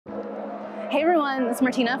Hey everyone, it's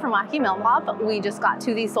Martina from Wacky Mail Pop. We just got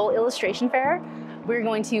to the Seoul Illustration Fair. We're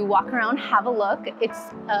going to walk around, have a look. It's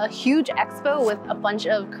a huge expo with a bunch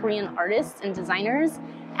of Korean artists and designers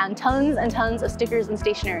and tons of stickers and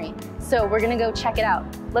stationery. So we're gonna go check it out.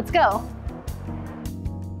 Let's go.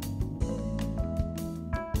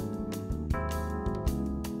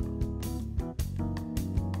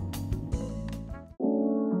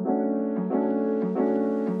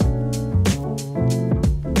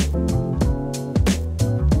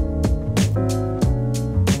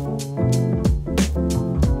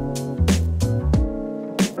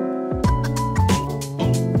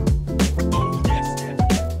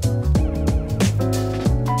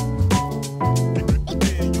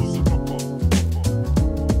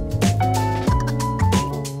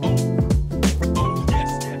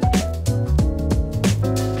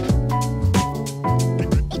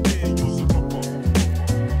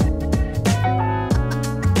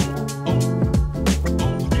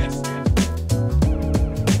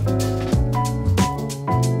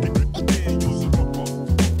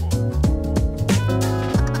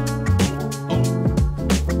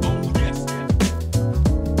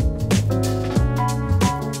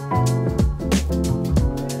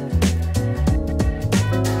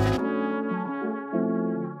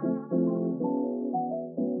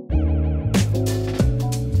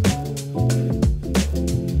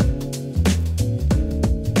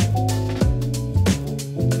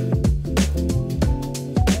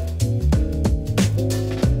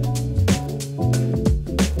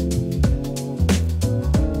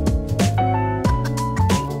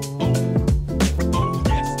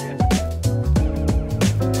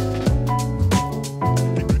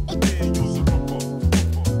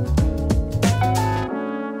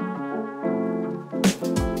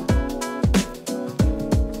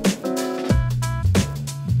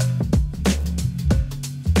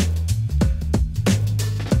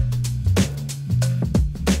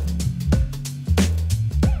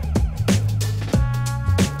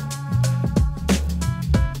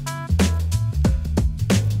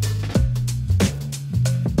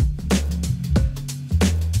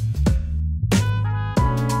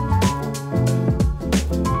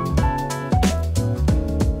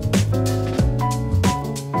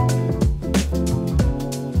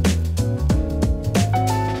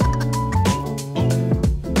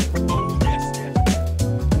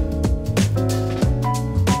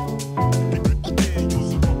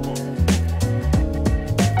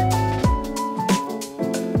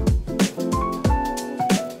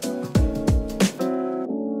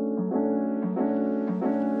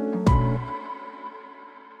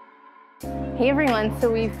 Hey everyone,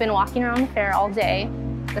 so we've been walking around the fair all day.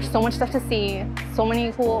 There's so much stuff to see, so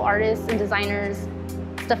many cool artists and designers,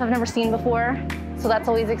 stuff I've never seen before, so that's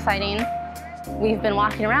always exciting. We've been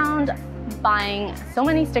walking around, buying so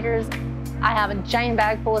many stickers. I have a giant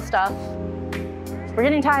bag full of stuff. We're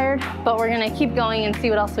getting tired, but we're gonna keep going and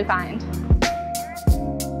see what else we find.